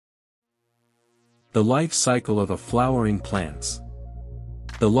The life cycle of a flowering plant.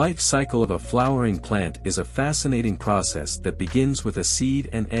 The life cycle of a flowering plant is a fascinating process that begins with a seed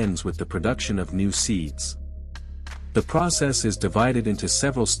and ends with the production of new seeds. The process is divided into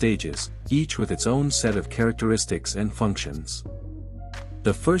several stages, each with its own set of characteristics and functions.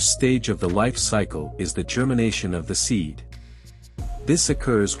 The first stage of the life cycle is the germination of the seed. This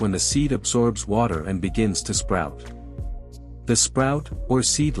occurs when the seed absorbs water and begins to sprout. The sprout, or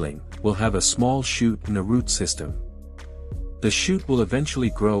seedling, will have a small shoot and a root system. The shoot will eventually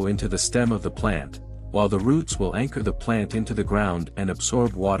grow into the stem of the plant, while the roots will anchor the plant into the ground and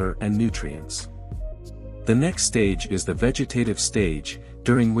absorb water and nutrients. The next stage is the vegetative stage,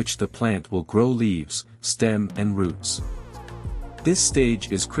 during which the plant will grow leaves, stem and roots. This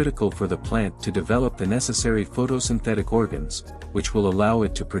stage is critical for the plant to develop the necessary photosynthetic organs, which will allow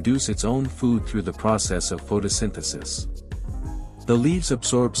it to produce its own food through the process of photosynthesis. The leaves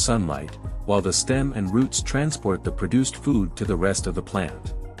absorb sunlight, while the stem and roots transport the produced food to the rest of the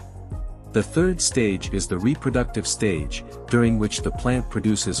plant. The third stage is the reproductive stage, during which the plant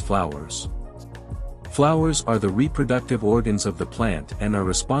produces flowers. Flowers are the reproductive organs of the plant and are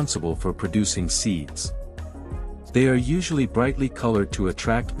responsible for producing seeds. They are usually brightly colored to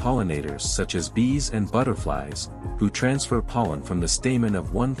attract pollinators such as bees and butterflies, who transfer pollen from the stamen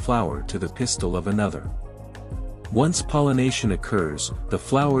of one flower to the pistil of another. Once pollination occurs, the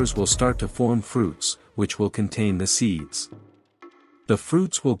flowers will start to form fruits, which will contain the seeds. The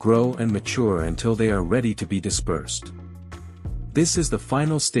fruits will grow and mature until they are ready to be dispersed. This is the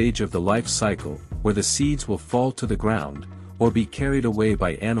final stage of the life cycle, where the seeds will fall to the ground, or be carried away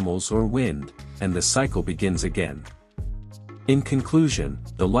by animals or wind, and the cycle begins again. In conclusion,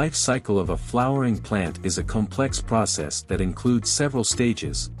 the life cycle of a flowering plant is a complex process that includes several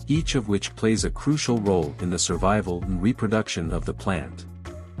stages, each of which plays a crucial role in the survival and reproduction of the plant.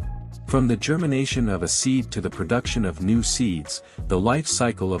 From the germination of a seed to the production of new seeds, the life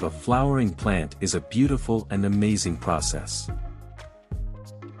cycle of a flowering plant is a beautiful and amazing process.